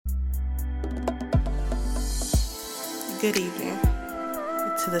Good evening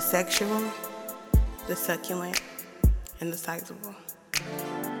to the sexual, the succulent, and the sizable.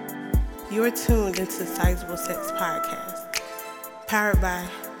 You are tuned into Sizable Sex Podcast, powered by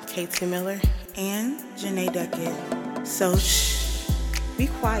KT Miller and Janae Duckett. So shh, be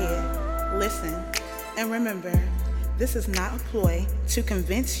quiet, listen, and remember, this is not a ploy to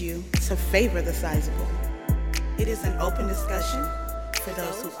convince you to favor the sizable. It is an open discussion for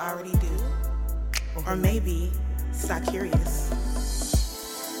those who already do, or maybe start curious.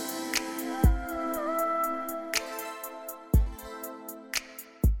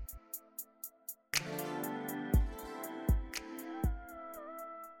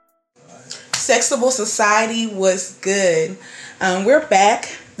 Sexable Society was good. We're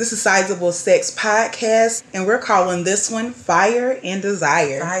back. This is Sizable Sex Podcast, and we're calling this one Fire and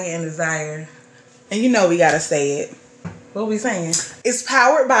Desire. Fire and Desire. And you know we gotta say it. What we saying? It's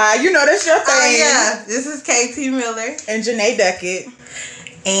powered by, you know that's your thing. Oh yeah, this is KT Miller. And Janae Duckett.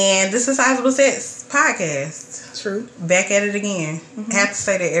 And this is Sizable Sex Podcast. True. Back at it again. I have to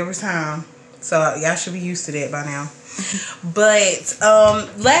say that every time. So y'all should be used to that by now. But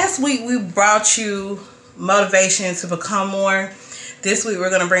last week we brought you motivation to become more. This week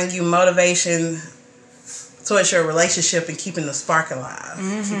we're going to bring you motivation towards your relationship and keeping the spark alive,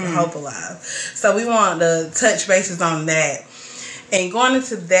 keeping hope alive. So we want to touch bases on that. And going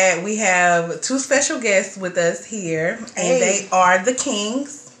into that, we have two special guests with us here, and they are the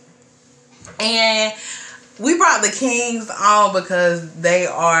Kings. And we brought the Kings on because they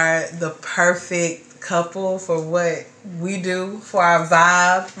are the perfect couple for what we do, for our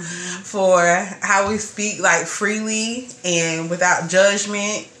vibe, for how we speak like freely and without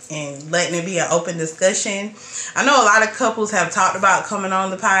judgment, and letting it be an open discussion. I know a lot of couples have talked about coming on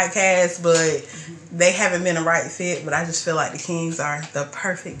the podcast, but they haven't been a right fit. But I just feel like the Kings are the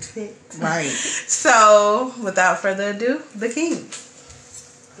perfect fit. Right. So, without further ado, the Kings.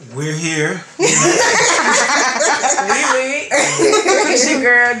 We're here. It's your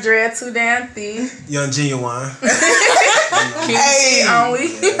girl, Drea Too Damn Thick. Young Genuine. Hey, only.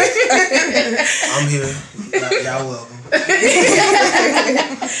 I'm here. Y'all welcome.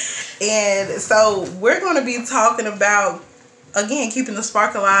 And so we're going to be talking about, again, keeping the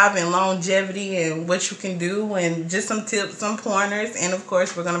spark alive and longevity and what you can do and just some tips, some pointers. And, of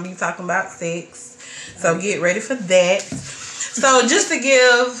course, we're going to be talking about sex. So get ready for that. So just to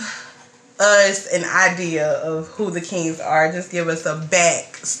give us an idea of who the Kings are, just give us a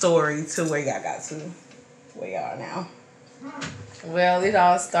backstory to where y'all got to where y'all are now. Well, it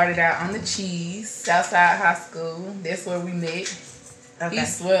all started out on the Cheese, Southside High School. That's where we met. Okay. He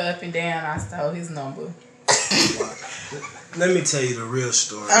swear up and down I stole his number. Let me tell you the real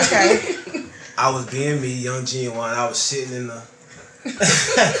story. Okay. I was being me, Young Genuine. I was sitting in the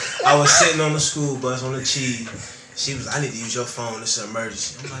I was sitting on the school bus on the Cheese. She was, I need to use your phone. It's an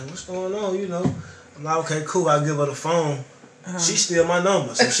emergency. I'm like, what's going on? You know. I'm like, okay, cool. I'll give her the phone. She steal my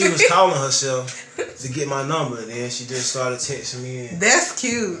number. So she was calling herself to get my number. And then she just started texting me. And that's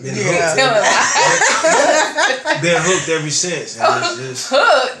cute. been hooked ever since. And it's just,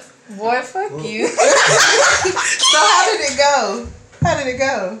 Hooked? Boy, fuck you. So how did it go? How did it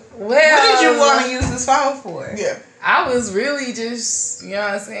go? Well, What did you want to use this phone for? Yeah. I was really just, you know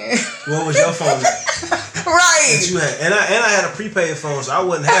what I'm saying? what was your phone at? Right. That you had? And I had a prepaid phone, so I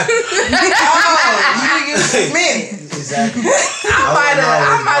wasn't happy. You used this minute. Exactly.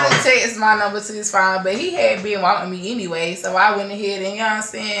 I might have texted my number to his phone, but he had been wanting me anyway, so I went ahead and, you know what I'm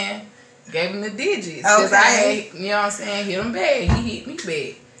saying, gave him the digits. Because I had, you know what I'm saying, hit him back. He hit me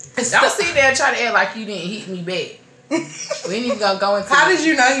back. Don't sit there and try to act like you didn't hit me back. We ain't even gonna go into How did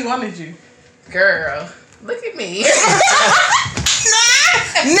you know he wanted you? Girl, look at me.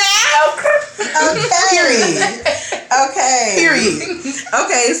 Okay.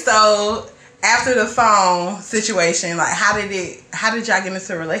 Okay, so after the phone situation, like how did y'all get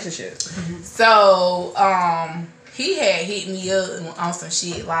into a relationship? So, he had hit me up on some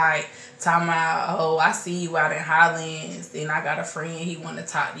shit like talking about, oh, I see you out in Highlands, then I got a friend, he want to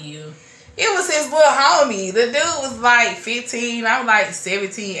talk to you. It was his little homie. The dude was like 15. I was like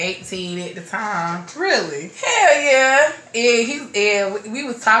 17, 18 at the time. Really? Hell yeah. And we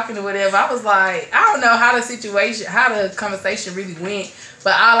was talking or whatever. I was like, I don't know how the conversation really went.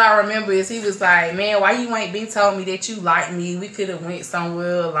 But all I remember is he was like, man, why you ain't been told me that you like me? We could have went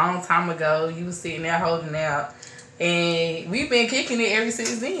somewhere a long time ago. You was sitting there holding out. And we've been kicking it ever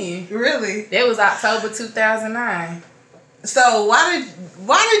since then. Really? That was October 2009. So why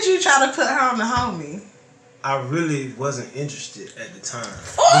did you try to put her on the homie? I really wasn't interested at the time.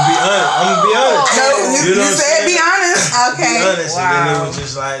 I'm gonna be honest. No, You know you what I'm said saying? be honest. Okay. Be honest, and then it was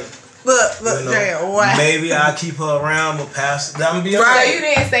just like Look, You know, Jay, what? maybe I'll keep her around, but pass. I'm gonna be So alright. you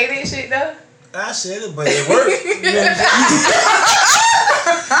didn't say that shit though? I said it, but it worked. You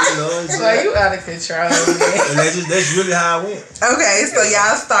know what I'm saying? Well, you out of control, man. And that's really how I went. Okay, so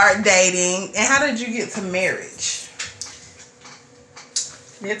y'all start dating, and how did you get to marriage?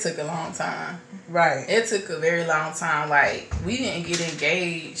 It took a long time. Right. It took a very long time. Like, we didn't get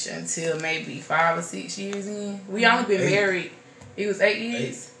engaged until maybe 5 or 6 years in. We only been 8. married. It was 8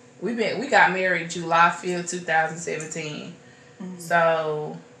 years. We got married July 5th, 2017.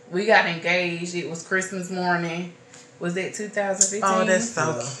 So we got engaged. It was Christmas morning. Was that 2015? Oh, that's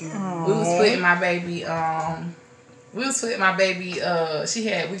so cute. We was putting my baby. We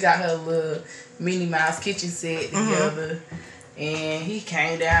got her little Minnie Mouse kitchen set together, and he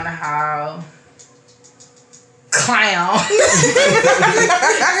came down the hall. Clown.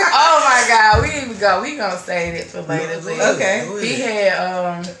 Oh my God, we gonna say that for later. But Okay. he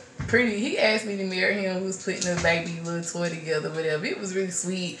had he asked me to marry him. We was putting the baby little toy together, whatever. It was really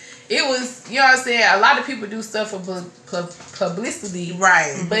sweet. It was, you know what I'm saying? A lot of people do stuff for publicity.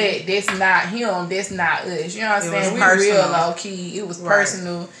 Right. But that's not him. That's not us. You know what I'm saying? We personal. real low key. It was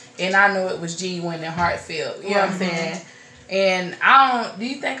personal. And I know it was genuine and heartfelt. You know what I'm saying? And do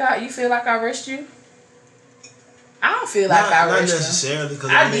you feel like I rushed you? I don't feel like I rushed Not necessarily,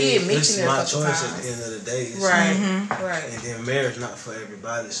 because I did mention it's it a my couple choice times. at the end of the day. So, Right. Right. And then marriage not for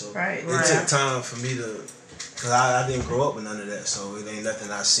everybody, so Right. it took time for me to, because I didn't grow up with none of that, so it ain't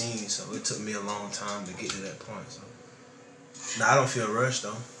nothing I seen, so it took me a long time to get to that point. So I don't feel rushed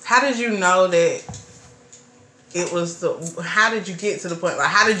though. How did you know that it was how did you get to the point? Like,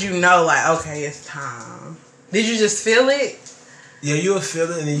 how did you know, like, okay, it's time? Did you just feel it? Yeah, you'll feel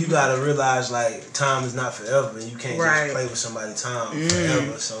it, and then you gotta realize like time is not forever, and you can't Right. just play with somebody's time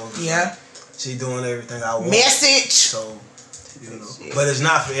forever. So Yeah. like, she doing everything I want. Message. So, you know, but it's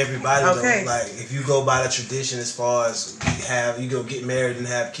not for everybody Okay. though. Like if you go by the tradition as far as you go get married and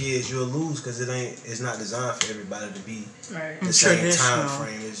have kids, you'll lose because it's not designed for everybody to be the same time Traditional.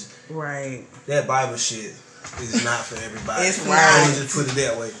 frame. Right. That Bible shit is not for everybody. It's I not. would just put it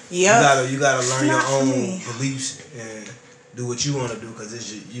that way. Yep. You gotta learn your Not for own me. beliefs and do what you want to do because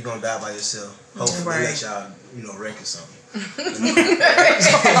you're gonna die by yourself. Hopefully, Right. let y'all record something.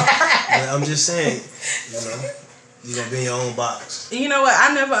 But I'm just saying, you're gonna be in your own box. You know what?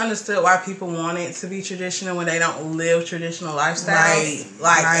 I never understood why people want it to be traditional when they don't live traditional lifestyles.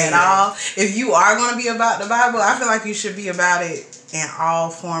 Right. At all. If you are going to be about the Bible, I feel like you should be about it in all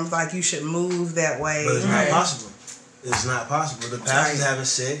forms. Like you should move that way. But it's not possible. It's not possible. The pastors having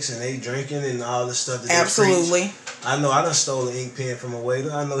sex and they drinking and all this stuff that they Absolutely. preach. I know I done stole an ink pen from a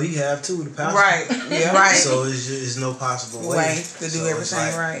waiter. I know he have too, the pastor. Right. Yeah. Right. So it's no possible Way to do So it's everything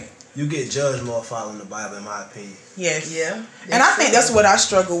like, right. You get judged more following the Bible, in my opinion. Yes. Yeah. And I think that's what I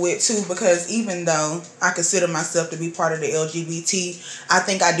struggle with too, because even though I consider myself to be part of the LGBT, I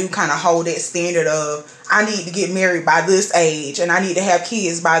think I do kind of hold that standard of I need to get married by this age, and I need to have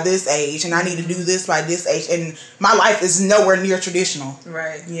kids by this age, and I need to do this by this age, and my life is nowhere near traditional.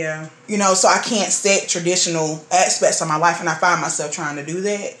 Right. Yeah. So I can't set traditional aspects of my life, and I find myself trying to do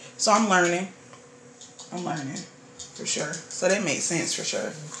that. So I'm learning for sure. So that makes sense for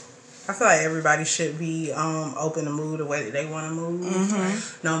sure. I feel like everybody should be open to move the way that they want to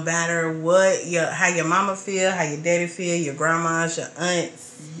move. No matter how your mama feel, how your daddy feel, your grandmas, your aunts.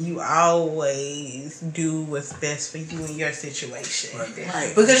 You always do what's best for you in your situation.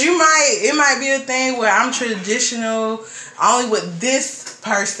 Right. Because it might be a thing where I'm traditional only with this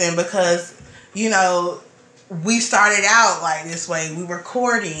person because, we started out like this way. We were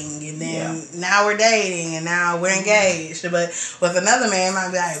courting, and then now we're dating, and now we're engaged. But with another man, it might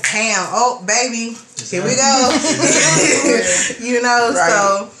be like, "Pam, oh baby, here we go." Right.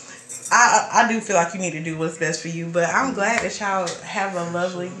 So I do feel like you need to do what's best for you. But I'm glad that y'all have a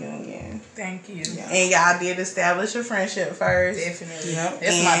lovely union, Thank you. and y'all did establish a friendship first. Definitely. Yep.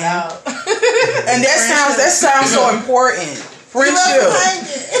 That's my dog. And that sounds so important.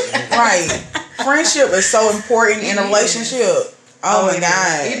 Friendship. Right. Friendship is so important in a relationship. Oh my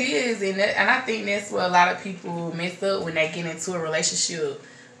God. It is. And I think that's what a lot of people mess up when they get into a relationship.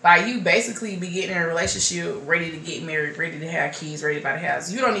 Like, you basically be getting in a relationship ready to get married, ready to have kids, ready to buy the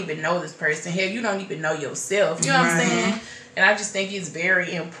house. You don't even know this person. Hell, you don't even know yourself. You know what I'm saying? And I just think it's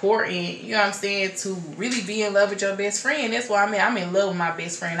very important, you know what I'm saying, to really be in love with your best friend. That's why I'm in love with my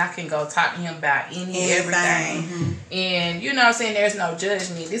best friend. I can go talk to him about everything. And you know what I'm saying, there's no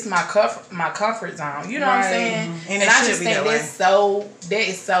judgment. This is my comfort zone. You know what I'm saying? And I just think think that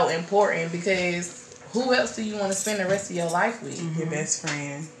is so important, because who else do you want to spend the rest of your life with? Your best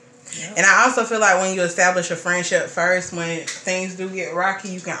friend. Yep. And I also feel like when you establish a friendship first, when things do get rocky,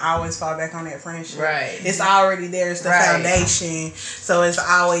 you can always fall back on that friendship. Right. It's already there. It's the foundation. So it's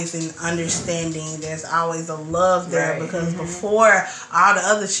always an understanding. There's always a love there because before all the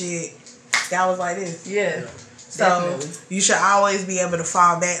other shit, that was like this. Yeah. So definitely. You should always be able to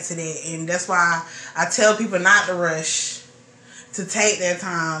fall back to that. And that's why I tell people not to rush. To take their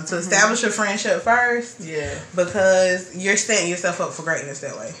time to establish a friendship first, because you're setting yourself up for greatness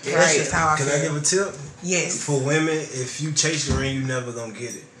that way. Right. That's just how I feel. Can I give a tip? Yes. For women, if you chase the ring, you never gonna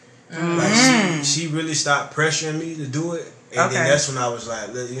get it. Like she really stopped pressuring me to do it, and then that's when I was like,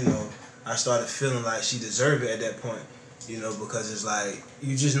 you know, I started feeling like she deserved it at that point, you know, because it's like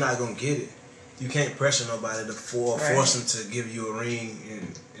you just not gonna get it. You can't pressure nobody to force them to give you a ring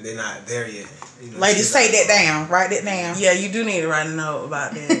and they're not there yet. You know, ladies, take that down. Write that down. Yeah, you do need to write a note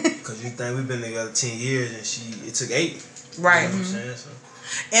about that. Because you think we've been together 10 years and it took 8. Right. You know what I'm saying? So.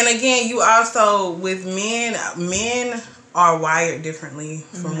 And again, you also, with men are wired differently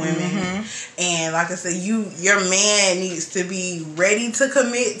from women. And like I said, your man needs to be ready to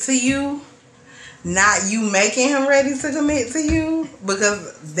commit to you. Not you making him ready to commit to you,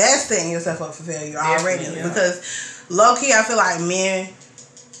 because that's setting yourself up for failure already. Yeah. Because low key, I feel like men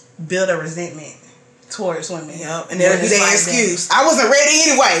build a resentment towards women. Yep. And that'll be their excuse. I wasn't ready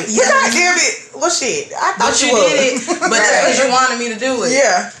anyway. Yeah. God damn it. Well, shit. I thought you did it, but that's because you wanted me to do it.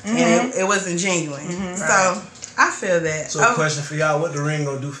 Yeah. And it wasn't genuine. So I feel that. So, question for y'all: what the ring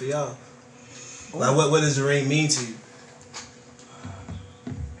gonna do for y'all? Like, what does the ring mean to you?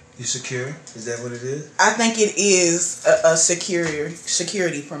 You secure? Is that what it is? I think it is a security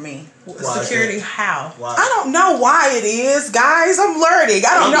for me. Security how? Why? I don't know why it is, guys. I'm learning.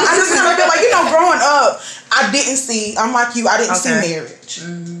 I don't know. I just kind of feel like, you know, growing up, I'm like you, I didn't see marriage.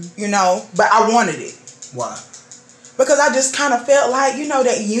 You know, but I wanted it. Why? Because I just kind of felt like, you know,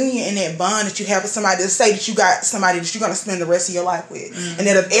 that union and that bond that you have with somebody, to say that you got somebody that you're going to spend the rest of your life with. And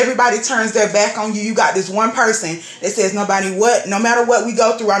that if everybody turns their back on you, you got this one person that says, no matter what we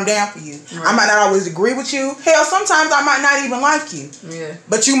go through, I'm down for you. Right. I might not always agree with you. Hell, sometimes I might not even like you. Yeah.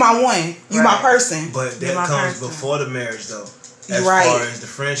 But you my one. You my person. But that comes before the marriage, though. As far as the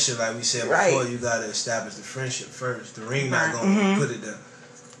friendship, like we said before, you got to establish the friendship first. The ring not going to put it there.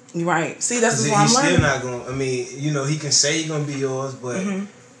 Right. See, that's what I'm learning. He's still not going to, I mean, you know, he can say he's going to be yours, but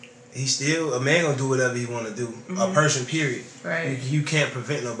he's still, a man going to do whatever he want to do. A person, period. Right. You can't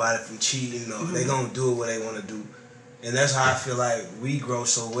prevent nobody from cheating. No, they going to do what they want to do. And that's how I feel like we grow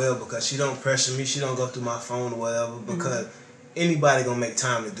so well, because she don't pressure me. She don't go through my phone or whatever, because anybody going to make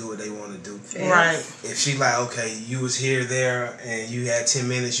time to do what they want to do. Right. If she like, okay, you was here, there, and you had 10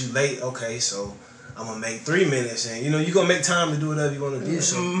 minutes, you late, okay, so I'm gonna make 3 minutes, and you know you gonna make time to do whatever you want to do.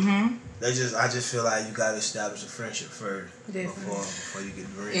 So I just feel like you gotta establish a friendship first before you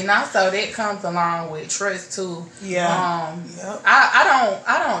get the ring. And also that comes along with trust too. Yeah. I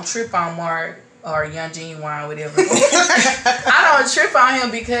don't trip on Mark or Young Genuine, whatever. I don't trip on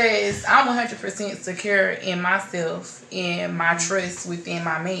him because I'm 100% secure in myself and my trust within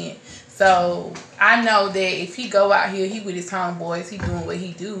my man. So I know that if he go out here, he with his homeboys, he doing what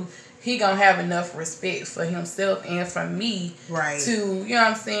he do. He gonna have enough respect for himself and for me to, you know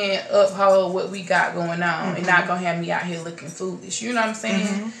what I'm saying, uphold what we got going on and not gonna have me out here looking foolish. You know what I'm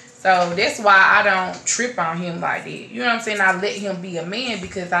saying? So that's why I don't trip on him like that. You know what I'm saying? I let him be a man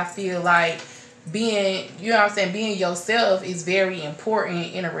because I feel like being, you know what I'm saying, being yourself is very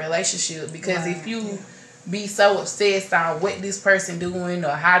important in a relationship, because if you be so obsessed on what this person doing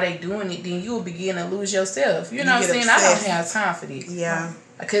or how they doing it, then you'll begin to lose yourself. You know what I'm saying? Obsessed. I don't have time for this. Yeah.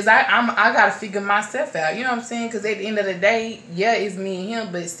 Because I got to figure myself out. You know what I'm saying? Because at the end of the day, yeah, it's me and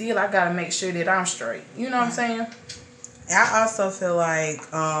him, but still I got to make sure that I'm straight. You know what I'm saying? I also feel like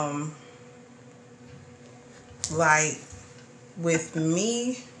with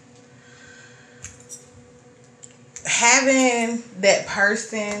me, having that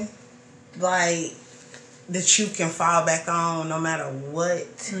person, like, that you can fall back on no matter what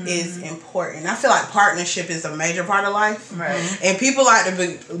is important. I feel like partnership is a major part of life. Right. And people like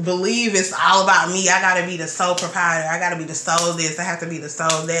to believe it's all about me. I got to be the sole proprietor. I got to be the sole this. I have to be the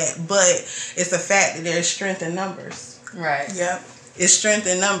sole that. But it's the fact that there's strength in numbers. Right. Yep. It's strength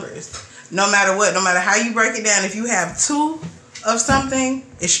in numbers. No matter what, no matter how you break it down, if you have 2 of something,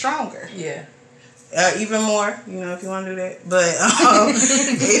 it's stronger. Yeah. Even more, you know, if you want to do that. But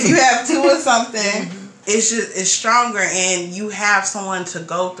if you have 2 of something, it's stronger, and you have someone to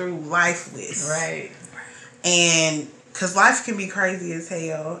go through life with. Right. And because life can be crazy as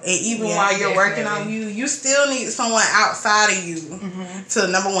hell, and even while you're working on you still need someone outside of you to,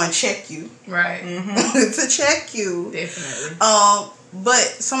 number one, check you. Right. To check you. Definitely. but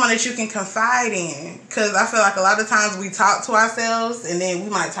someone that you can confide in. Because I feel like a lot of times we talk to ourselves and then we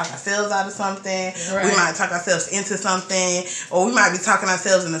might talk ourselves out of something. Right. We might talk ourselves into something. Or we might be talking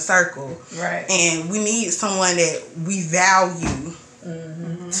ourselves in a circle. Right. And we need someone that we value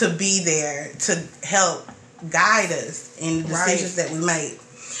to be there to help guide us in the decisions that we make.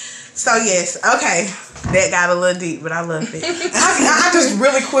 So, yes. Okay. That got a little deep, but I love it. I just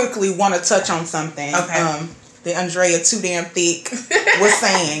really quickly want to touch on something. Okay. That Andrea Too Damn Thick was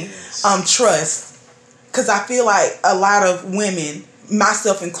saying, trust. Because I feel like a lot of women,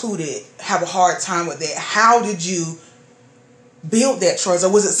 myself included, have a hard time with that. How did you build that trust?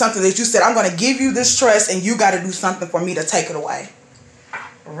 Or was it something that you said, I'm going to give you this trust and you got to do something for me to take it away?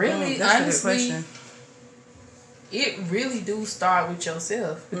 Really, that's honestly, it really do start with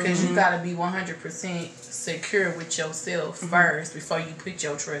yourself. Because you got to be 100% secure with yourself first before you put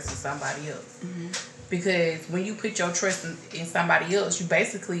your trust in somebody else. Because when you put your trust in somebody else, you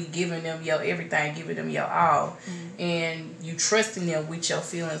basically giving them your everything, giving them your all. And you trusting them with your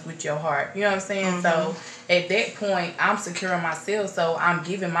feelings, with your heart. You know what I'm saying? So at that point, I'm secure in myself, so I'm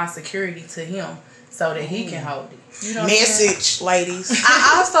giving my security to him so that he can hold it. You know what Message, ladies.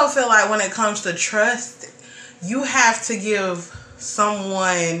 I also feel like when it comes to trust, you have to give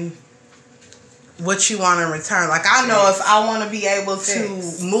someone what you want in return. Like, I know if I want to be able to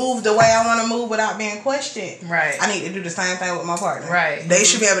move the way I want to move without being questioned, I need to do the same thing with my partner. They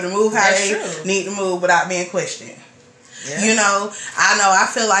should be able to move how they need to move without being questioned. You know, I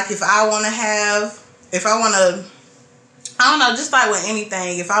feel like if I want to I don't know, just like with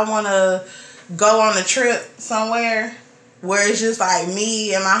anything, if I want to go on a trip somewhere where it's just like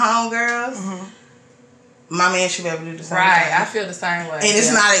me and my homegirls, my man should be able to do the same thing. I feel the same way. And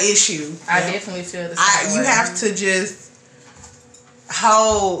it's not an issue. I definitely feel the same way. You have to just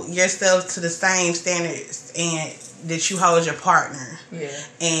hold yourself to the same standards and that you hold your partner.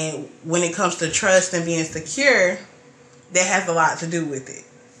 And when it comes to trust and being secure, that has a lot to do with it.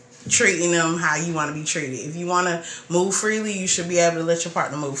 Treating them how you want to be treated. If you want to move freely, you should be able to let your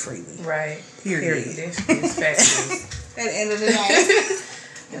partner move freely. Period. That's factual. At the end of the day.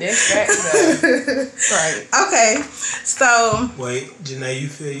 That's factual. Okay. So. Wait, Janae,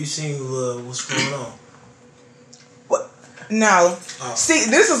 you seen what's going on? What? No. See,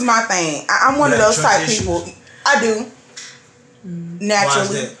 this is my thing. I'm one of those type people. I do. Naturally. Why is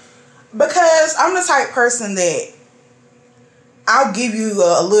that? Because I'm the type person that I'll give you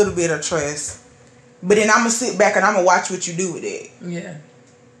a little bit of trust, but then I'm going to sit back and I'm going to watch what you do with it.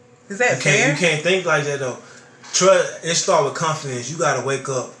 Is that fair? You can't think like that, though. Trust, it start with confidence. You got to wake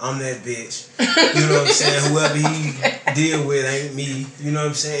up, I'm that bitch. You know what I'm saying? Whoever he deal with ain't me. You know what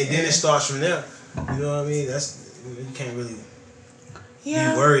I'm saying? And then it starts from there. You know what I mean? You can't really be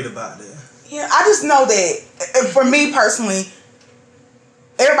worried about that. Yeah, I just know that, for me personally,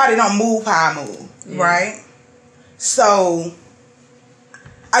 everybody don't move how I move. Right? So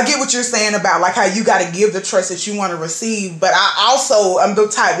I get what you're saying about like how you got to give the trust that you want to receive, but I also am the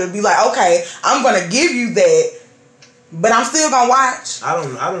type to be like, okay, I'm gonna give you that, but I'm still gonna watch.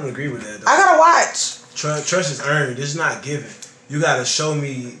 I don't agree with that, though. I gotta watch. Trust is earned. It's not given. You gotta show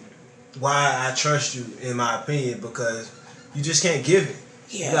me why I trust you, in my opinion, because you just can't give it.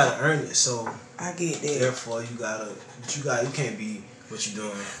 You gotta earn it. So I get that. Therefore, you can't be what you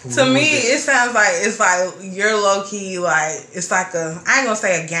doing. To me, it sounds like it's like you're low key like it's like I ain't gonna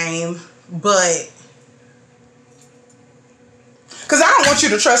say a game, but because I don't want you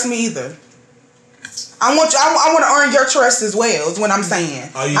to trust me either. I want to earn your trust as well. Is what I'm saying.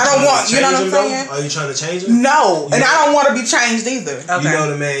 Are you know what I'm saying? Are you trying to change him? No, and I don't want to be changed either. Okay. You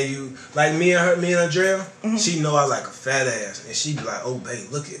know the man like me and Andrea. She know I like a fat ass, and she be like, "Oh, babe,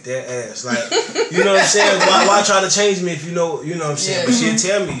 look at that ass." Like, you know what I'm saying? Why try to change me if you know what I'm saying? But she'll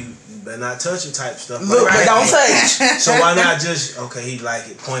tell me you better not touch it type stuff. Look, but don't touch. So why not just he like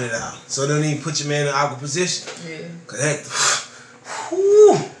it, point it out. So don't even put your man in an awkward position. Cause that.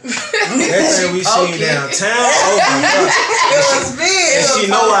 Whew. That thing we seen downtown. Oh my gosh. It was big. And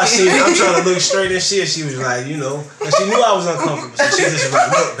she know I seen it. I'm trying to look straight and shit. She was like, and she knew I was uncomfortable. So she just was like,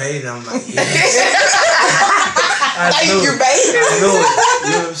 look, babe. And I'm like, yes. Thank you, babe. I know it.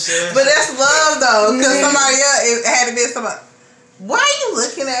 You know what I'm saying? But that's love though. Because somebody else, it had to be somebody. Why are you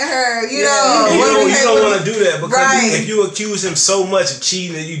looking at her? You know. You don't want to do that because if you accuse him so much of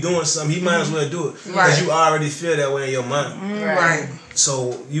cheating and you doing something, he might as well do it because you already feel that way in your mind. Right.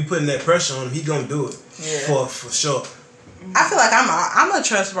 So you putting that pressure on him, he gonna do it for sure. I feel like I'm a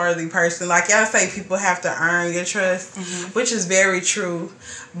trustworthy person. Like y'all say, people have to earn your trust, which is very true.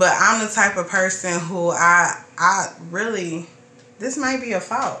 But I'm the type of person who I really this might be a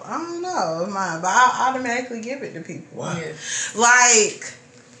fault. I don't know of mine, but I automatically give it to people. Why? Yeah. Like,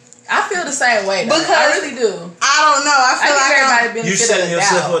 I feel the same way though. Because- I really do. I don't know. I feel I like think I'm, everybody You benefit setting of the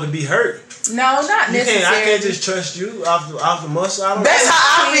yourself doubt. up to be hurt. No, not You necessarily. I can't just trust you off the muscle. I don't That's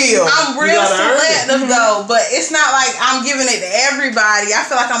how I feel. I'm You real gotta earn it. selective though, but it's not like I'm giving it to everybody. I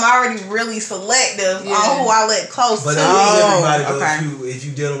feel like I'm already really selective Yeah. on who I let close But to. it ain't everybody though. okay. If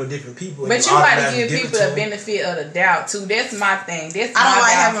you dealing with different people, But and you got to automatically give it people to the them. benefit of the doubt too. That's my thing. That's I don't my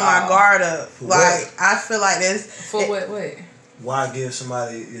like having my downfall. guard up. For Like what? I feel like this. For what? Why give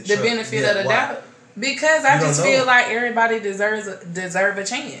somebody The benefit of the why? doubt. Because I You don't just know. feel like everybody deserve a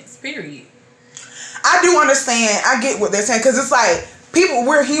chance. Period. I do understand. I get what they're saying because it's like people.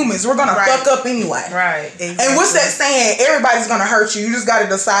 We're humans. We're gonna Right. fuck up anyway. Right. And what's that saying? Everybody's gonna hurt you. You just gotta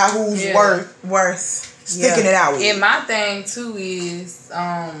decide who's Yeah. worth sticking it out with. And my thing too is,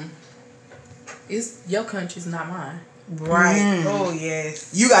 it's your country's not mine. Right. Oh yes.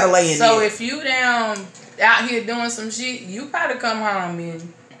 You gotta lay in So there. if you down out here doing some shit, you gotta come home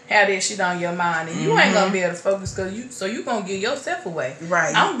and have that shit on your mind, and you ain't gonna be able to focus because you gonna give yourself away.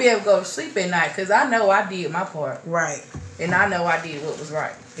 Right. I'm gonna be able to go to sleep at night because I know I did my part, Right. and I know I did what was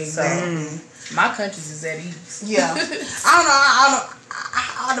right. Exactly. So my conscience is at ease. Yeah. I don't know.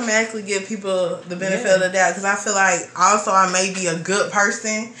 I automatically give people the benefit of the doubt because I feel like also I may be a good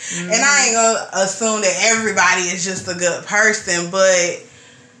person, and I ain't gonna assume that everybody is just a good person, but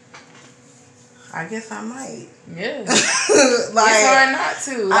I guess I might. Yeah. Like, It's hard not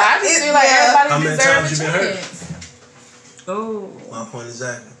to. Like, I just feel like yeah. How everybody many deserves times a you been hurt? chance. ooh. My point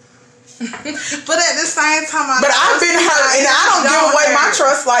exactly. But at the same time, But I've been hurt, and I don't give away my hurt.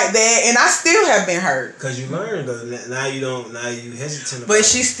 trust like that, and I still have been hurt. Cause you learned though. Now you don't. Now you hesitant. But about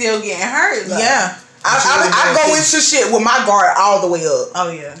she's still getting hurt. Though. Yeah, But you really I go gotta into shit with my guard all the way up, Oh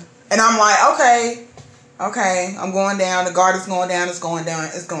yeah. and I'm like, okay, I'm going down. The guard is going down. It's going down.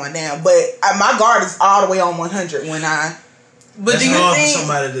 It's going down. But my guard is all the way on 100 when I. But That's do you hard think? for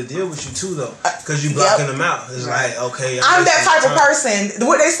somebody to deal with you too though, cause you blocking them out. It's like okay, I'm that type of person.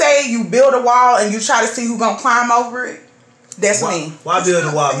 What they say, you build a wall and you try to see who gonna climb over it. That's me. Why build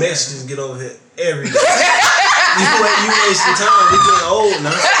a wall? Mexicans get over here every day. you wasting time. We getting old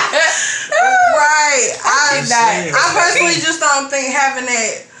now. Right. saying. I personally just don't think having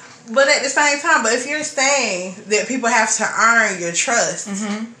that. But at the same time, but if you're saying that people have to earn your trust,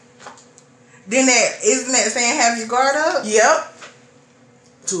 then isn't that saying have your guard up? Yep.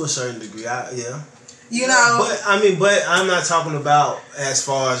 To a certain degree, yeah. You know. But I'm not talking about as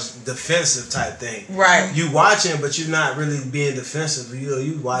far as defensive type thing. Right. You watching, but you're not really being defensive.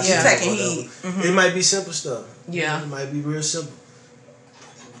 You watching. Yeah. or Taking whatever. heed. It might be simple stuff. Yeah. It might be real simple.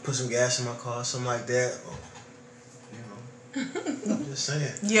 Put some gas in my car, something like that. Or, I'm just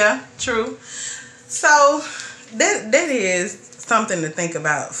saying. Yeah, true. So that is something to think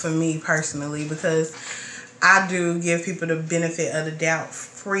about for me personally because I do give people the benefit of the doubt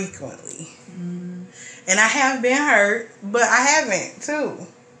frequently. And I have been hurt, but I haven't too.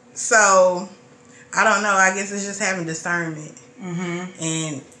 So I don't know. I guess it's just having discernment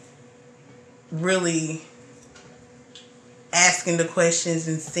and really asking the questions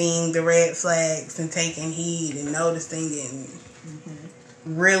and seeing the red flags and taking heed and noticing and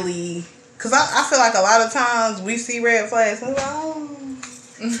really, because I feel like a lot of times we see red flags and we're like,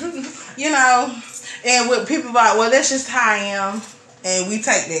 oh, you know, and with people like, well, that's just how I am, and we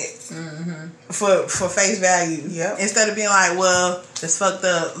take that for face value. Yep. Instead of being like, well, that's fucked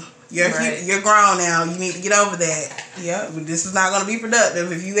up. Right. You're grown now. You need to get over that. Yep. This is not going to be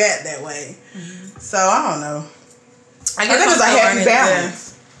productive if you act that way. So I don't know. I think it's a happy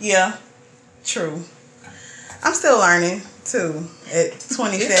balance. Yeah, true. I'm still learning too. At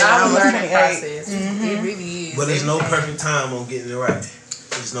 27, It's all a almost learning 28. process. It really is. But there's no Everything. perfect time on getting it right.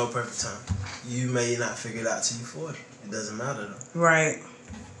 There's no perfect time. You may not figure it out till you're 40. It doesn't matter though. Right.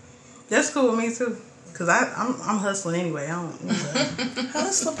 That's cool with me too. Cause I'm hustling anyway. I don't.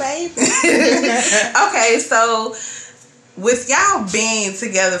 Hustle, baby. Okay, so with y'all being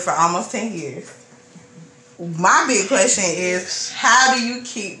together for almost 10 years, my big question is, how do you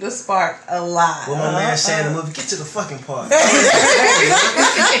keep the spark alive? What my man said in the movie, get to the fucking part.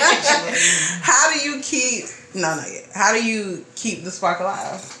 How do you keep? No, not yet. How do you keep the spark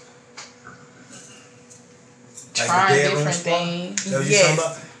alive? Trying bedroom different spark? things. That what you Yes.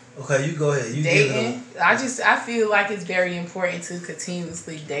 talking about? Okay, you go ahead. You give it Dating. I feel like it's very important to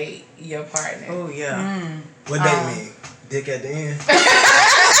continuously date your partner. Oh yeah. What date mean? Dick at the end?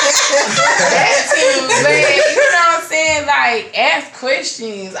 That too, but you know what I'm saying? Like, ask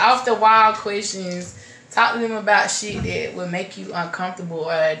questions, off the wild questions Talk to them about shit that would make you uncomfortable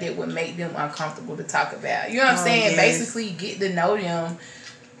or that would make them uncomfortable to talk about. You know what I'm saying? Yes. Basically, get to know them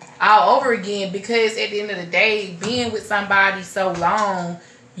all over again, because at the end of the day, being with somebody so long,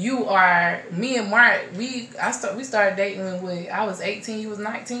 you are, me and Mark, we started dating when I was 18, you was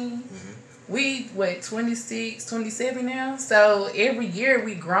 19. Mm-hmm. We 26, 27 now. So every year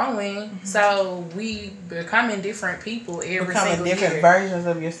we growing. So we becoming different people every Becoming single different year. versions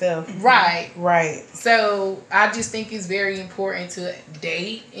of yourself. Right. Right. So I just think it's very important to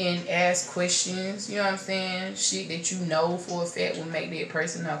date and ask questions. You know what I'm saying? Shit that you know for a fact will make that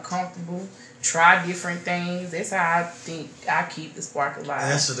person uncomfortable. Try different things. That's how I think I keep the spark alive.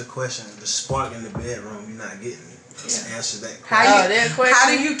 Answer the question. The spark in the bedroom, you're not getting it. Yeah. Answer that How question. you, how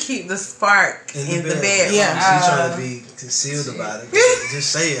do you keep the spark in the bedroom? Yeah. She's trying to be concealed about it. Just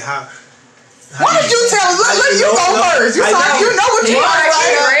say it. How Why did you tell? Let you go first. You know what you want,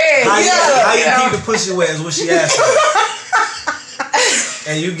 right? How you keep the pussy wet is what she asked for.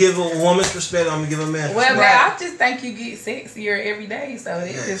 And you give a woman's perspective, I'm gonna give a man's Well, perspective. man, I just think you get sexier every day, so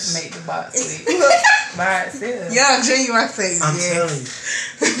it just make the box sweet by itself. Yeah, genuine face. I'm telling you.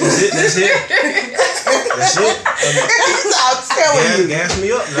 That's it. That's it. I'm telling you. Gas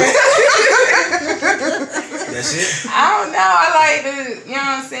me up, man. That's it. I don't know. I like to, you know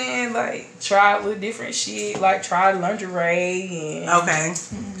what I'm saying? Like, try a little different shit. Like, try lingerie and Okay.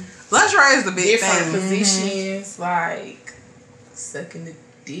 Lingerie is the big different thing. positions, like sucking the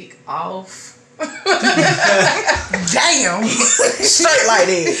dick off. Damn. Straight like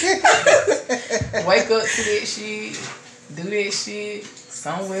that. Wake up to that shit. Do that shit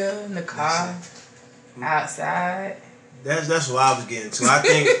somewhere in the car, outside. That's what I was getting to. I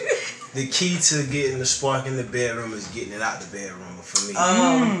think the key to getting the spark in the bedroom is getting it out the bedroom for me.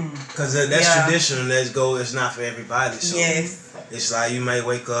 Because that's traditional. Let's go. It's not for everybody. So Yes. it's like you may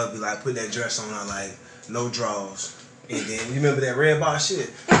wake up, be like, put that dress on, like no drawers. And then you remember that red box shit?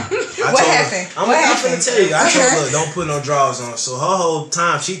 What happened? I'm gonna tell you. I told her, don't put no drawers on. So her whole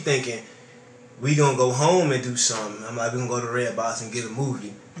time she thinking we gonna go home and do something. I'm like, we gonna go to Red Box and get a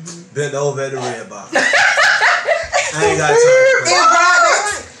movie. Bent over at the Red Box. I ain't got time.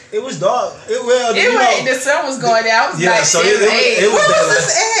 It was dark. The sun was going out. It was like so 7, 8. it was Where that, was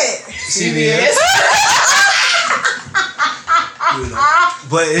like, this CVS. You know.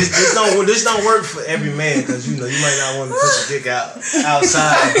 But this don't work for every man, because you might not want to put your dick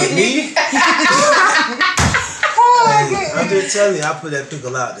outside. But me, I'm just telling you, I put that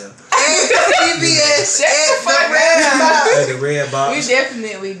pickle out there. CVS At the Red Box. We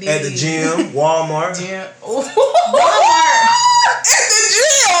definitely did. At the gym, Walmart. Walmart. At the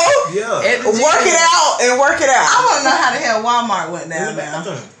gym. Yeah. At the gym. Work it out and work it out. I want to know how the hell Walmart went down now.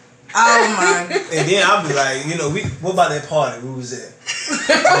 Oh my. And then I'll be like, what about that party we was at?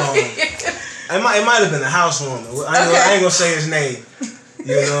 It might have been a housewarming. I ain't gonna say his name.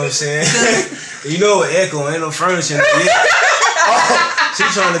 You know what I'm saying? You know what, Echo, ain't no furniture. She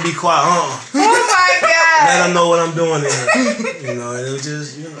trying to be quiet. Oh my God. Let her know what I'm doing in here. And it was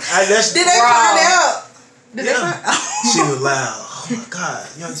just, Did they find out? She was loud. Oh my God,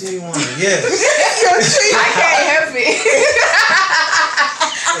 Young G1, yes. I can't help it.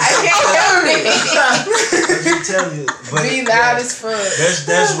 I can't help it. I'm telling you. But be loud as fuck.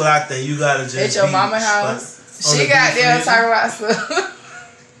 That's what I think. You gotta just at your be mama house. on She the got deep there freezer. talking about stuff.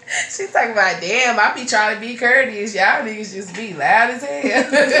 She talking about, damn, I be trying to be courteous. Y'all niggas just be loud as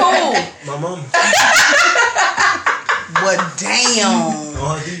hell. My mom. Well, damn.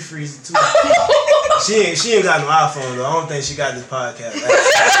 On her deep freezer too. She ain't got no iPhone though. I don't think she got this podcast. We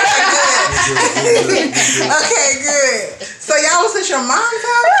good. Okay, good. So y'all was at your mom's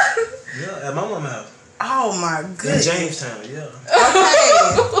house? Yeah, at my mama's house. Oh my In goodness. Jamestown, yeah. Okay.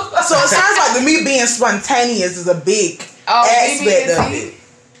 So it sounds like the me being spontaneous is a big aspect of it.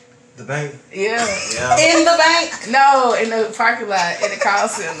 The bank. Yeah. Yeah. In the bank? No, in the parking lot at the call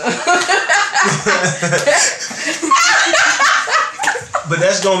center. But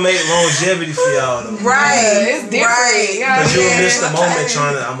that's gonna make longevity for y'all though. Right. It's different. Right. You know what Because I'm you'll miss the saying? moment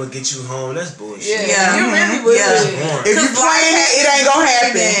trying to, I'm gonna get you home. That's bullshit. Yeah. You really would. Yeah. If you playing it ain't gonna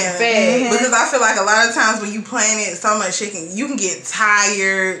happen. Fact. Because I feel like a lot of times when you playing it so much, you can get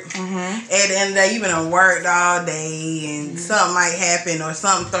tired. At the end of the day, you've been worked all day, and something might happen or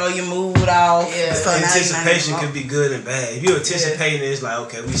something throw your mood off. Yeah. So now you're not Anticipation even- could be good and bad. If you're anticipating it, it's like,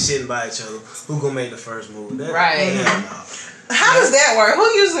 okay, we sitting by each other. Who gonna make the first move? Right. How does that work? Who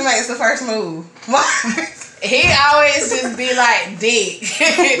usually makes the first move? He always just be like dick.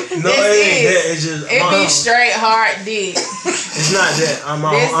 No, it ain't that. It's just It be straight hard dick. It's not that. I'm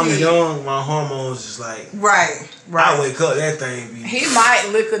That's it. young. My hormones is like. Right. I wake up, that thing be. He might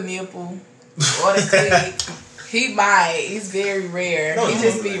lick a nipple. or the click. He might. It's very rare. No, he no,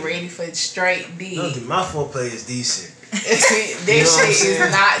 just no. be ready for straight D. No, my foreplay is decent. That You know what I'm shit saying?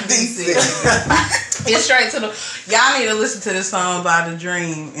 is not decent. It's straight to the. Y'all need to listen to this song by The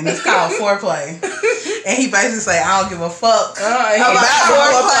Dream, and it's called Foreplay. And he basically say, "I don't give a fuck about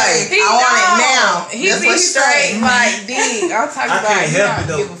foreplay. He I want it now." He That's be what he straight say. like D. I'm talking I about. can't He help it don't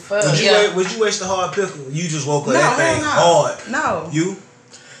though. give a fuck. Would you waste the hard pickle? You just woke up No, that thing hell hard. No. You,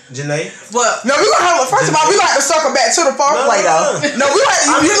 Janae? But No, we gonna have. First of all, we like to circle back to the foreplay though. No, we like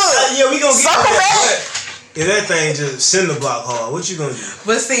you look. Yeah, we gonna get Circle to back. that. If that thing just cinder block hard, what you gonna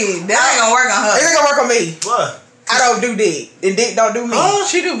do? see, that ain't gonna work on her. It ain't gonna work on me. What? I don't do dick, and dick don't do me.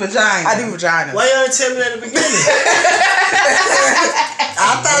 She do vagina. I do vagina. Why y'all didn't tell me that at the beginning?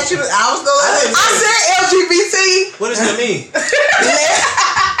 I thought you. I was gonna. I said LGBT. What does that mean?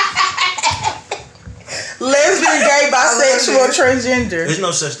 Lesbian, gay, bisexual, transgender. There's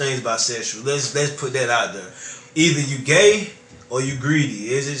no such thing as bisexual. Let's put that out there. Either you gay or you greedy.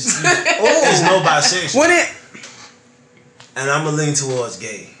 There's no bisexual. When it And I'm gonna lean towards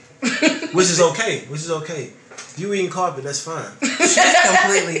gay, which is okay. If you eating carpet, that's fine. She's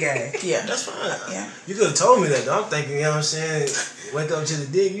completely gay. yeah. That's fine. Yeah. You could have told me that though. I'm thinking, you know what I'm saying? Wake up to the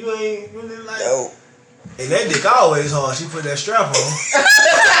dick. You ain't really like. No. And that dick always hard. She put that strap on.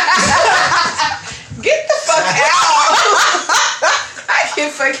 Get the fuck out! I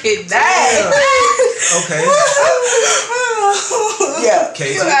can fucking die. Okay. Yeah.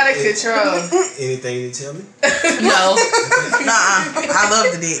 Casey, You out of control. Anything you need to tell me? No. I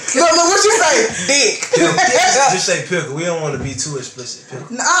love the dick. Look, what you say? Dick. Just say pickle. We don't want to be too explicit.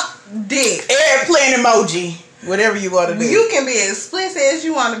 Pickle. Dick. Airplane emoji. Whatever you want to do. You can be as explicit as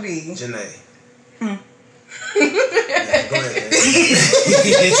you want to be. Janae.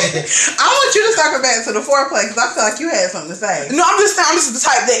 I want you to circle back to the foreplay because I feel like you had something to say. No, I'm just the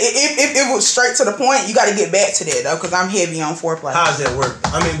type that if it was straight to the point, you got to get back to that though, because I'm heavy on foreplay. How does that work?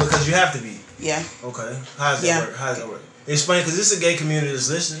 I mean, because you have to be. Yeah. Okay. How does that work? Explain, because this is a gay community that's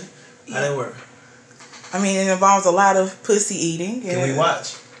listening. How that work? I mean, it involves a lot of pussy eating. Can we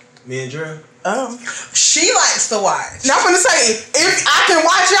watch? Me and Drew? She likes to watch. Now I'm gonna say, if I can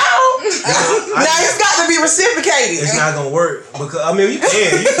watch y'all, now it's got to be reciprocated. It's not gonna work because I mean you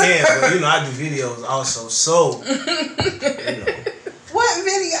can, but I do videos also. So What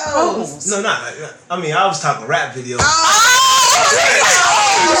videos? no, not. I mean I was talking rap videos.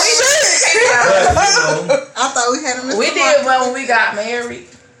 Shit! But, I thought we had a We did one when we got married.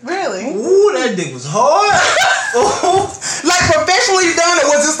 Really? ooh, that dick was hard. Like professionally done, it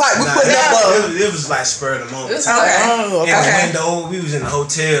was just like we put it up. It was like spur of the moment. It's Oh, In the window, we was in the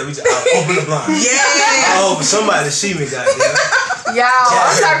hotel. I opened the blind. Yeah. I hope somebody see me, goddamn. Y'all,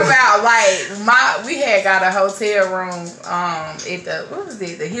 I'm talking about like we had got a hotel room at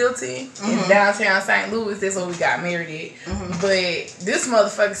the Hilton in downtown St. Louis. That's where we got married at. But this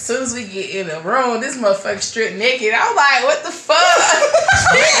motherfucker, as soon as we get in the room, this motherfucker stripped naked. I was like, what the fuck?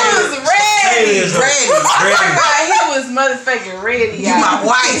 He was ready. He was motherfucking ready. You my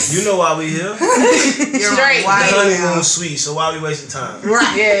wife. You know why we here? You're Straight my wife. Honeymoon suite. So why we wasting time?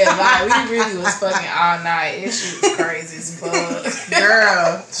 Right. Yeah, like we really was fucking all night. That shit was crazy as fuck.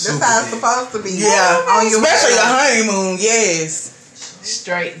 Girl, that's Super how it's dick. supposed to be. Yeah, On your especially the honeymoon. Yes.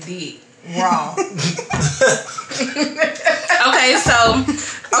 Straight dick. Raw. Okay,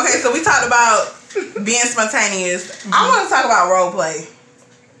 so we talked about being spontaneous. I want to talk about role play.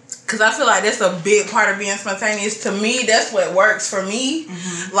 Because I feel like that's a big part of being spontaneous. To me, that's what works for me.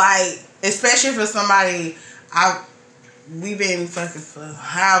 Like, especially for somebody, we've been fucking for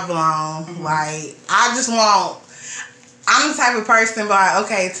however long. Like, I'm the type of person, like,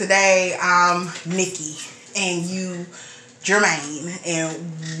 okay, today I'm Nikki and you Jermaine,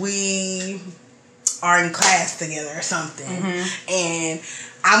 and we are in class together or something. And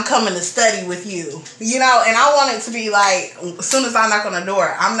I'm coming to study with you, and I want it to be like, as soon as I knock on the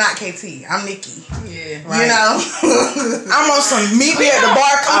door, I'm not KT, I'm Nikki. Yeah. I'm on some meet me at the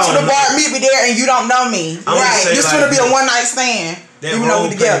bar, come to the bar, meet me there, and you don't know me. Right. This like gonna be a one night stand. That even though we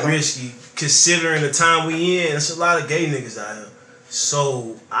role together. play risky, considering the time we in. There's a lot of gay niggas out here.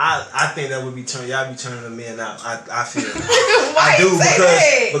 So I think that would be y'all be turning the men out. I feel. I do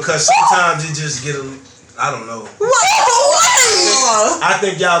because sometimes it just get I don't know. I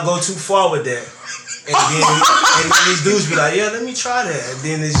think y'all go too far with that. And these dudes be like, yeah, let me try that. And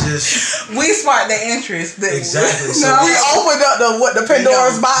then it's just we sparked the interest. exactly. So we opened up the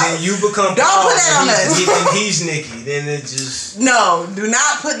Pandora's box. then you become Don't put that on us. And he's Nikki. Then it just No, do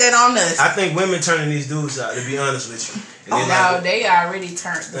not put that on us. I think women turning these dudes out. To be honest with you, And they No, they already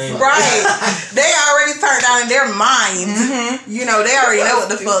turned the fuck. Right. They already turned out in their minds. You know, they already know what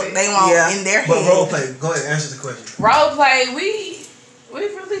the fuck they want in their But head. role play. Go ahead, answer the question. Role play, we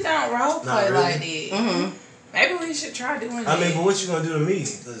really don't role play really. like that. Maybe we should try doing that. I mean, but what you gonna do to me?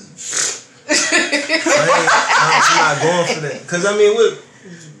 'Cause I'm not going for that. Cause I mean, look,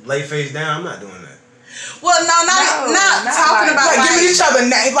 lay face down. I'm not doing that. Well, not talking like- about Like, giving each other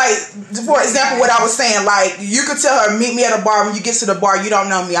names. Like, for example, what I was saying, like, you could tell her, meet me at a bar. When you get to the bar, you don't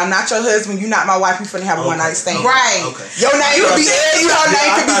know me. I'm not your husband. You're not my wife. We finna have a one night stand. Right. Okay. Your name could be Eddie. Her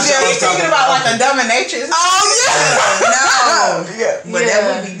name could be I thought Jerry. you was Thinking about like a dominatrix. oh yeah. No. Yeah. But that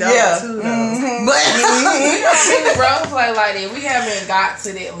would be dope too, though. But we don't really role play like that. We haven't got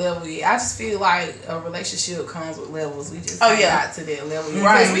to that level yet. I just feel like a relationship comes with levels. We just haven't got to that level yet.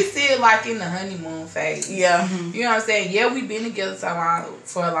 Right. Because we still like in the honeymoon phase. yeah. You know what I'm saying? Yeah, we've been together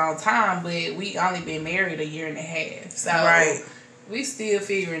for a long time, but we only been married a year and a half. So Right. we still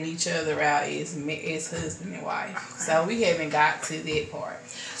figuring each other out as husband and wife. So we haven't got to that part.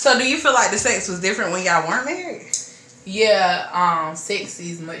 So do you feel like the sex was different when y'all weren't married? Yeah, sex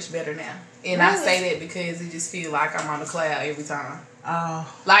is much better now. And I say that because it just feel like I'm on the cloud every time. Oh.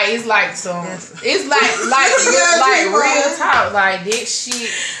 Like it's like it's like real talk. Like that shit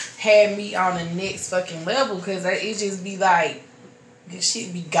had me on the next fucking level because it just be like this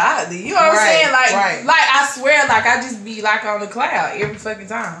shit be godly. You know what I'm saying? Like I swear, like I just be like on the cloud every fucking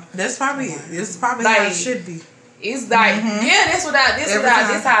time. This is probably Like, how it should be. It's like that's Every time.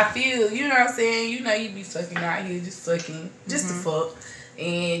 that's how I feel. You know what I'm saying? You know you be fucking out here just fucking just to fuck.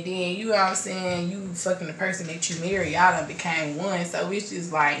 And then, you know what I'm saying, you fucking the person that you marry, y'all done became one. So it's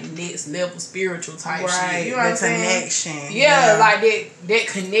just like next level spiritual type shit. You know what I'm saying? Connection. Yeah, like that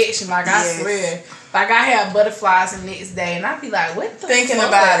connection. Like I swear, like I have butterflies the next day, and I be like, what the Thinking fuck?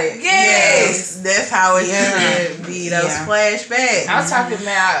 about it. Yes. That's how it should be. Those flashbacks. I'm talking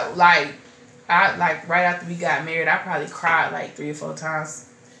about like right after we got married, I probably cried like 3 or 4 times.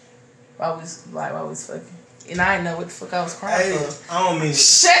 While we was fucking. And I didn't know what the fuck I was crying for. I don't mean.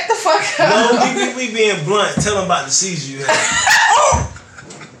 Shut the fuck up. No, we being blunt. Tell them about the seizure you had.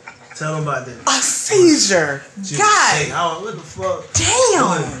 Tell them about that. A seizure. God. Hey, what the fuck?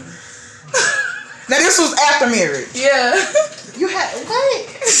 Damn. Now this was after marriage. Yeah. You had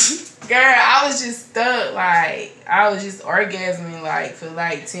what? Girl, I was just stuck. Like, I was just orgasming like for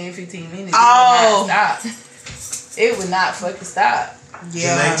like 10, 15 minutes. Oh. It would not stop. It would not fucking stop.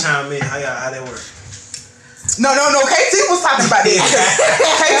 Yeah. Janae chime in. How that work? No. KT was talking about that.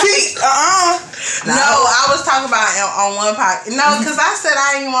 KT, No, I was talking about it on one podcast. No, because I said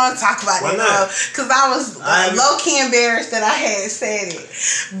I didn't want to talk about Why it. not? Because I was low-key embarrassed that I had said it.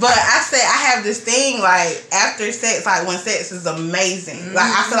 But I said I have this thing, like, after sex, like, when sex is amazing. Like,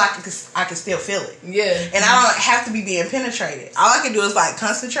 I feel like I can still feel it. Yeah. And I don't have to be being penetrated. All I can do is, like,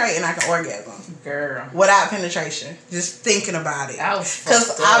 concentrate and I can orgasm. Girl. Without penetration. Just thinking about it.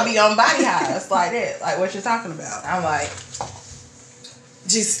 Because I'll be on body highs like that. Like what you're talking about. I'm like,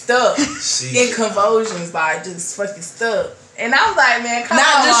 just stuck in convulsions, like just fucking stuck. And I was like, man, come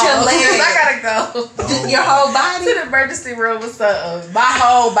Not on, just your legs. I gotta go. Your whole body? To the emergency room or something. My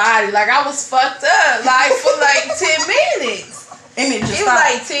whole body, like I was fucked up, like for like 10 minutes. And it just was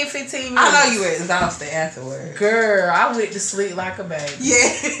like 10, 15 minutes. I know you were exhausted afterwards. Girl, I went to sleep like a baby.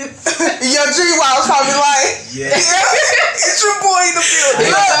 Yes. Your G-Wild was probably like, yeah. It's your boy in the building.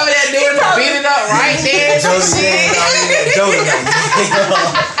 He was over there doing the beat it up right there.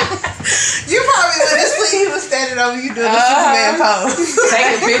 You probably went to sleep. He was standing over you doing the Superman pose.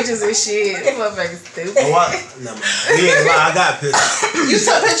 Taking pictures and shit. This motherfucker's stupid. Oh, no, man. I got pictures. You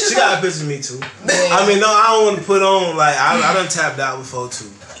took pictures? She got pictures of me too. Yeah. I mean, no, I don't want to put on, like, I done tapped out before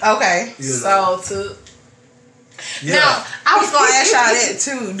too. Okay. You know. So, too. Yeah. Now, I was going to ask y'all that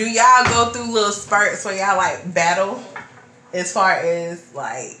too. Do y'all go through little spurts where y'all, like, battle? As far as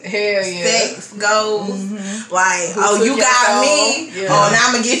like sex goes, like you got me, now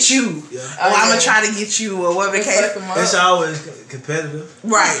I'm gonna get you, or I'm gonna try to get you, or whatever the case. It's always competitive,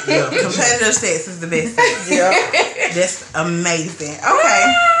 right? Yeah. Competitive sex is the best thing. Yeah, that's amazing.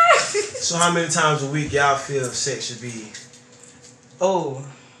 Okay. So how many times a week y'all feel sex should be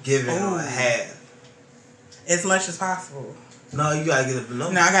given or had? As much as possible. No, you gotta get a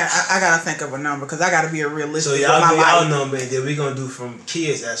number. No, I gotta think of a number because I gotta be a realistic. So y'all do y'all number, and then we gonna do from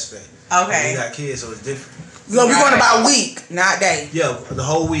kids aspect. Okay. We got kids, so it's different. So we going about week, not day. Yeah, the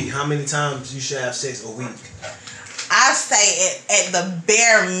whole week. How many times you should have sex a week? I say at the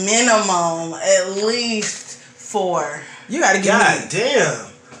bare minimum, at least 4. You gotta get God damn.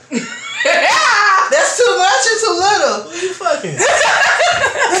 That's too much or too little. Who you fucking?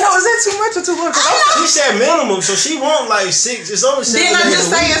 No, is that too much or too little? She said minimum, so she want like 6. It's only 7 Didn't I days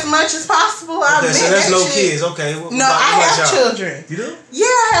just a say week. as much as possible? I Okay, meant so that's that no shit. kids. Okay. No, I have children. You do? Yeah,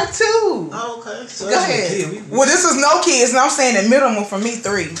 I have 2. Oh, okay. So Go that's ahead. a kid. Well, this is no kids, and I'm saying the minimum for me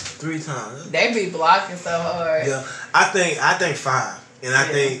 3. 3 times. They be blocking so hard. Yeah, I think 5, and I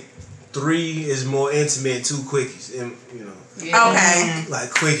think 3 is more intimate. 2 quickies, and you know, Okay.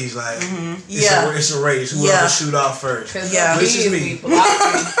 like quickies, like Yeah. it's a race. Whoever Yeah. shoot off first. Cause Yeah. the This is kids me. be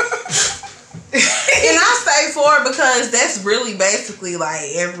blocking. And I stay for it because that's really basically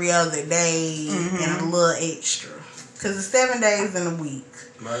like every other day and a little extra. Because it's 7 days in a week.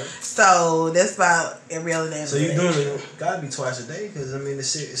 Right. So that's about every other day. So you doing it? Gotta be twice a day, because I mean it's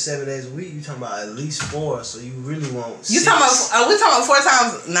 7 days a week. You talking about at least 4, so you really want. You 6 talking about? We talking about 4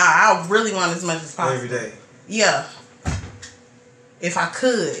 times? Nah, I really want as much as possible. every day. Yeah. If I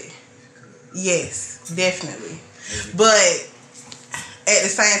could. Yes, definitely. But at the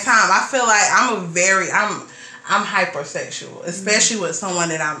same time, I feel like I'm hypersexual, especially with someone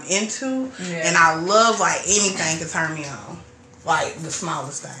that I'm into, and I love like anything can turn me on, like the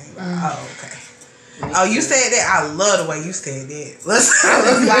smallest thing. Like, oh, okay. Oh, you said that. I love the way you said that.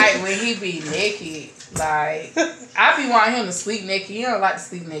 It's like when he be naked, like I be wanting him to sleep naked. He don't like to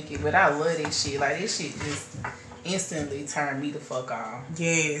sleep naked, but I love this shit. Like this shit just instantly turn me the fuck on.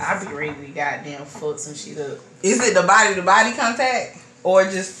 Yes. I be ready to goddamn fuck some shit up. Is it the body to body contact or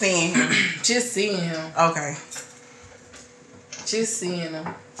just seeing him? Just seeing him. Okay. Just seeing him.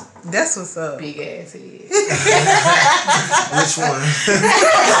 That's what's up. Big ass head. Which one?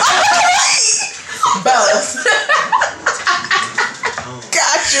 Both.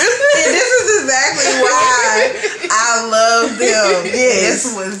 Got you. And this is exactly why I love them. Yes. This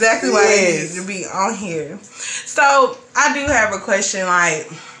is exactly why they need to be on here. So I do have a question, like,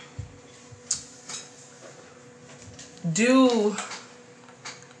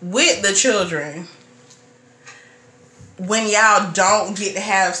 with the children, when y'all don't get to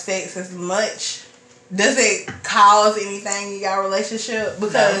have sex as much, does it cause anything in y'all relationship?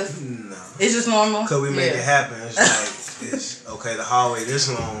 Because No. it's just normal. Cause we make it happen. It's like it's okay. The hallway this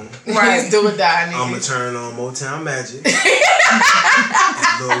long. Right. Do or die, nigga. I'ma turn on Motown Magic.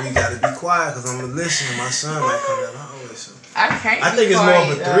 Lord, we gotta be quiet because I'ma listen. And my son might come down the hallway. So I can't. I be think it's more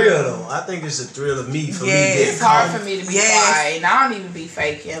of a quiet, thrill though. I think it's a thrill of me for me Yes. getting It's hard caught. for me to be Yes. quiet, and I don't even be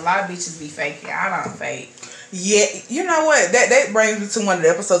faking. A lot of bitches be faking. I don't fake. Yeah, you know what? That brings me to one of the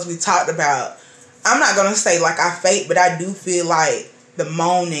episodes we talked about. I'm not gonna say like I fake, but I do feel like the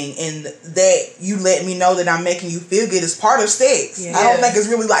moaning and that you let me know that I'm making you feel good is part of sex. Yeah. I don't think it's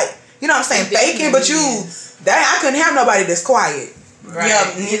really like, you know what I'm saying, It faking, but definitely I couldn't have nobody that's quiet. Right.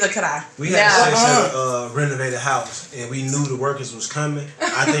 Yeah, neither could I. We had sex at a renovated house, and we knew the workers was coming.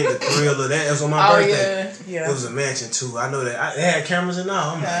 I think the thrill of that, it was on my birthday. Yeah. It was a mansion too. I know that. They had cameras and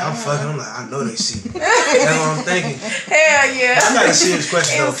all. I'm like, I know they see. That's what I'm thinking. Hell yeah. I got a serious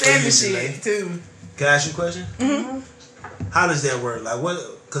question though And for you send today. shit too. Can I ask you a question? Mm-hmm. How does that work? Like what?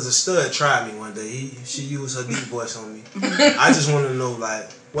 Because a stud tried me one day. She used her deep voice on me. I just want to know like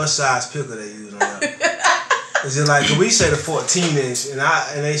what size pickle they use on her. Is it like, we say the 14-inch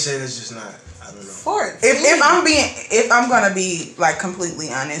and they say it's just not? I don't know. 14. If I'm gonna be like completely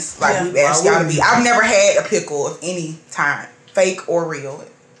honest, like we've asked y'all to be, I've never had a pickle of any time, fake or real.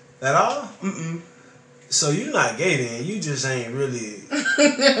 At all? Mm-mm. So you not gay then? You just ain't really.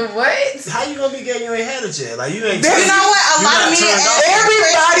 What? How you gonna be gay? You ain't had it yet. Like you ain't. You know what? A lot of men ask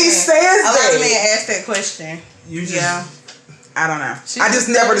Everybody says A lot of that. men ask that question. You just. I don't know. She I just just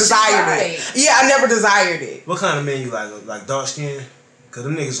never said she desired right. it. Yeah, I never desired it. What kind of men you like? Like dark skin? Cause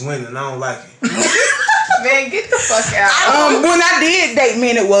them niggas winning. I don't like it. Man, get the fuck out. When I did date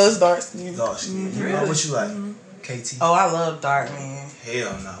men, it was dark skin. Dark skin. Really? What you like? KT? Oh, I love dark men.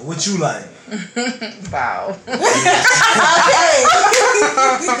 Hell no. What you like? Wow.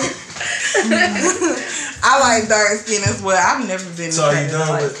 I like dark skin as well. I've never been. So are you attracted to done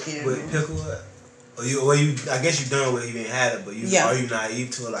light with skin. pickle? Or you? I guess you done with it. You ain't had it, but are you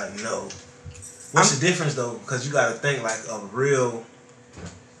naive to it? Like no. What's the difference though? Because you got to think like a real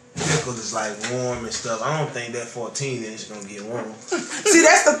pickle is like warm and stuff. I don't think that 14-inch gonna get warm. See,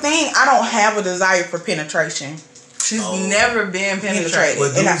 that's the thing. I don't have a desire for penetration. She's never been penetrated.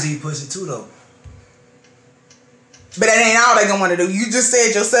 But And dudes eat pussy too though. But that ain't all they gonna want to do. You just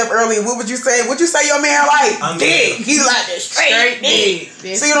said yourself earlier. What would you say? What you say your man like? Dick. He like this straight dick.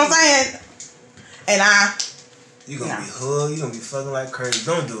 See what I'm saying? And You gonna be hugged. You gonna be fucking like crazy.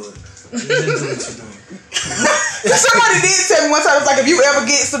 Don't do it. Just do what you're doing. somebody did tell me one time, it's like if you ever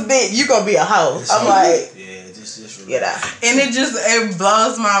get some dick, you gonna be a hoe. I'm like, yeah, just relax. And it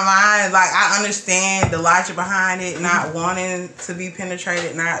blows my mind. Like, I understand the logic behind it, not wanting to be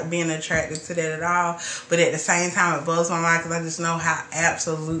penetrated, not being attracted to that at all. But at the same time, it blows my mind because I just know how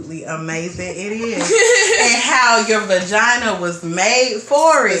absolutely amazing it is. And how your vagina was made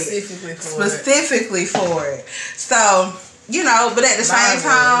for it. Specifically for it. So, you know, but at the same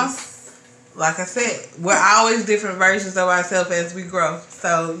time, like I said, we're always different versions of ourselves as we grow.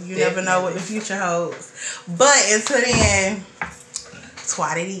 So you never know what the future holds. But until then, it's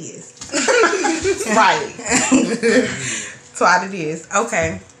what it is. Right. It's what it is.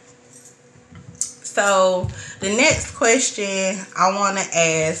 Okay. So the next question I want to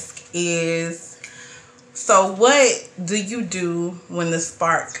ask is, so what do you do when the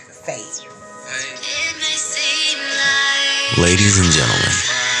spark fades? Ladies and gentlemen,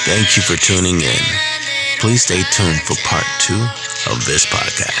 thank you for tuning in. Please stay tuned for part 2 of this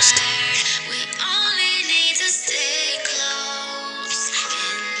podcast.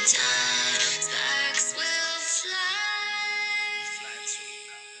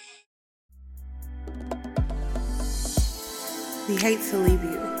 We hate to leave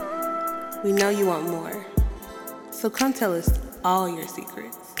you. We know you want more. So come tell us all your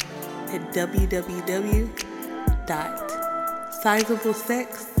secrets at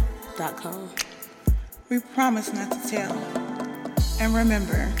www.sizablesex.com. We promise not to tell. And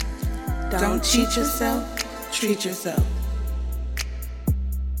remember, Don't cheat yourself, treat yourself.